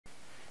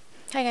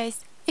Hi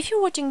guys, if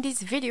you're watching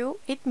this video,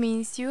 it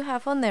means you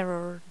have an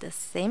error the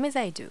same as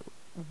I do.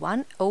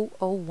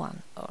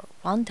 1001 or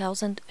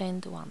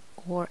 1001,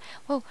 or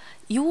well,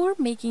 you are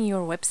making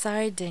your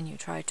website, then you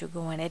try to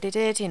go and edit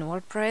it in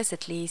WordPress,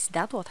 at least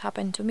that's what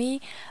happened to me,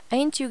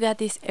 and you got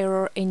this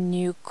error and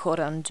you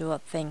couldn't do a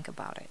thing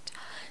about it.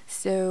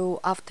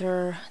 So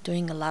after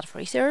doing a lot of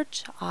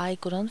research, I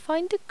couldn't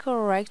find the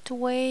correct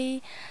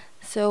way.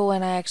 So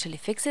when I actually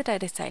fixed it, I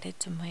decided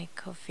to make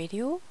a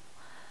video,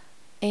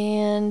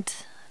 and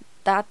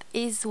that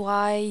is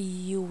why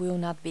you will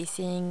not be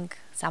seeing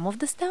some of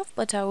the stuff,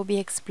 but I will be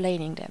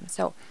explaining them.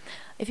 So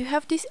if you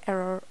have this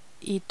error,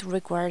 it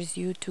requires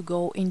you to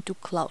go into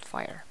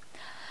Cloudflare.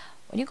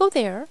 When you go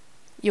there,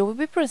 you will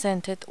be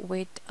presented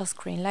with a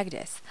screen like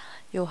this.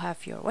 You'll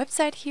have your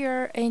website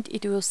here and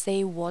it will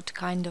say what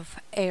kind of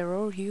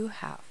error you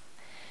have.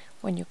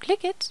 When you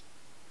click it,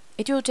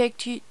 it will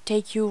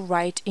take you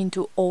right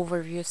into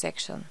overview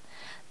section.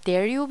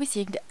 There you'll be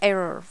seeing the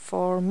error.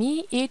 For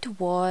me,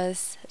 it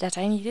was that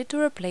I needed to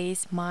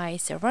replace my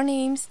server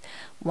names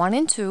 1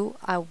 and 2.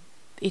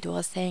 It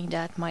was saying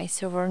that my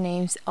server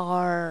names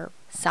are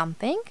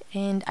something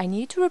and I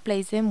need to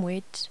replace them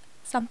with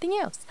something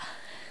else.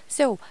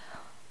 So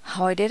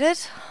how I did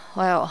it?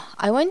 Well,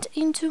 I went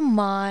into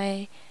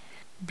my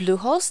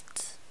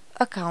Bluehost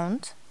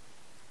account.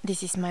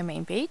 This is my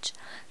main page.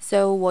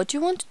 So what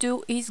you want to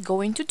do is go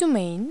into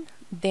domain,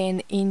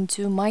 then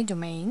into my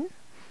domain,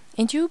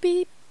 and you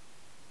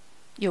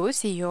will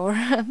see your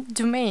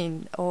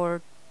domain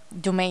or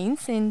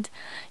domains, and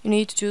you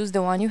need to choose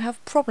the one you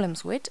have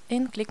problems with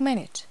and click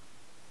manage.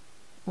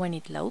 When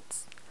it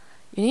loads,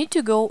 you need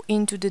to go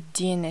into the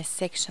DNS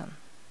section,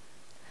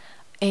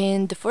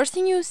 and the first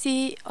thing you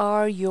see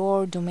are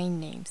your domain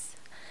names.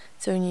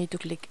 So you need to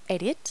click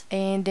edit,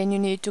 and then you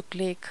need to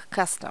click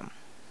custom.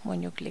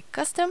 When you click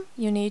custom,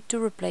 you need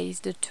to replace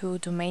the 2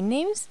 domain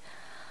names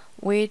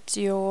with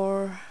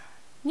your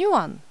new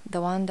one,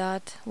 the one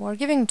that we're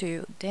giving to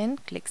you. Then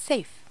click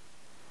save.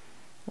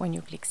 When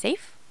you click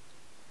save,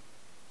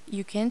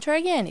 you can try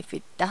again. If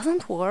it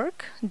doesn't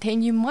work,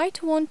 then you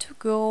might want to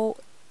go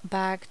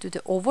back to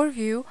the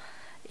overview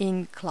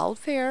in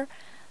Cloudflare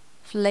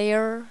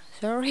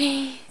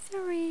sorry,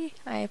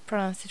 I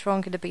pronounced it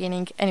wrong at the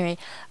beginning. Anyway,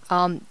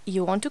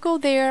 you want to go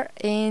there,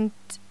 and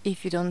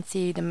if you don't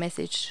see the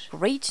message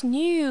great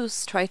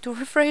news, try to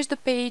refresh the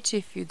page.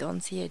 If you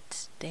don't see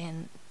it,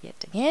 then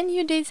yet again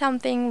you did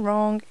something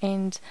wrong,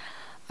 and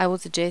I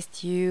would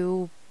suggest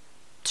you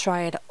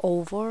try it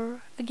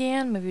over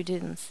again. Maybe you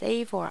didn't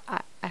save, or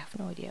I have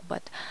no idea,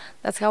 but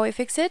that's how I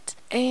fix it,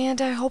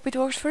 and I hope it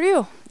works for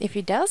you. If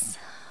it does,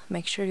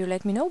 make sure you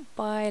let me know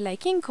by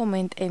liking,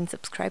 comment and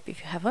subscribe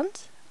if you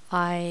haven't.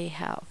 I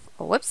have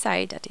a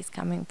website that is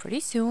coming pretty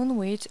soon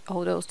with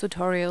all those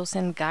tutorials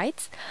and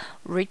guides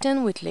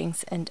written with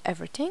links and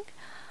everything.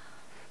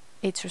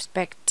 It's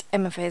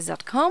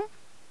respectmfs.com.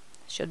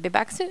 Should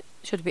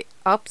be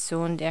up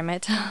soon, damn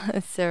it.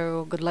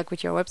 So good luck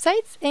with your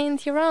websites, and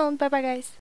see you around. Bye bye guys.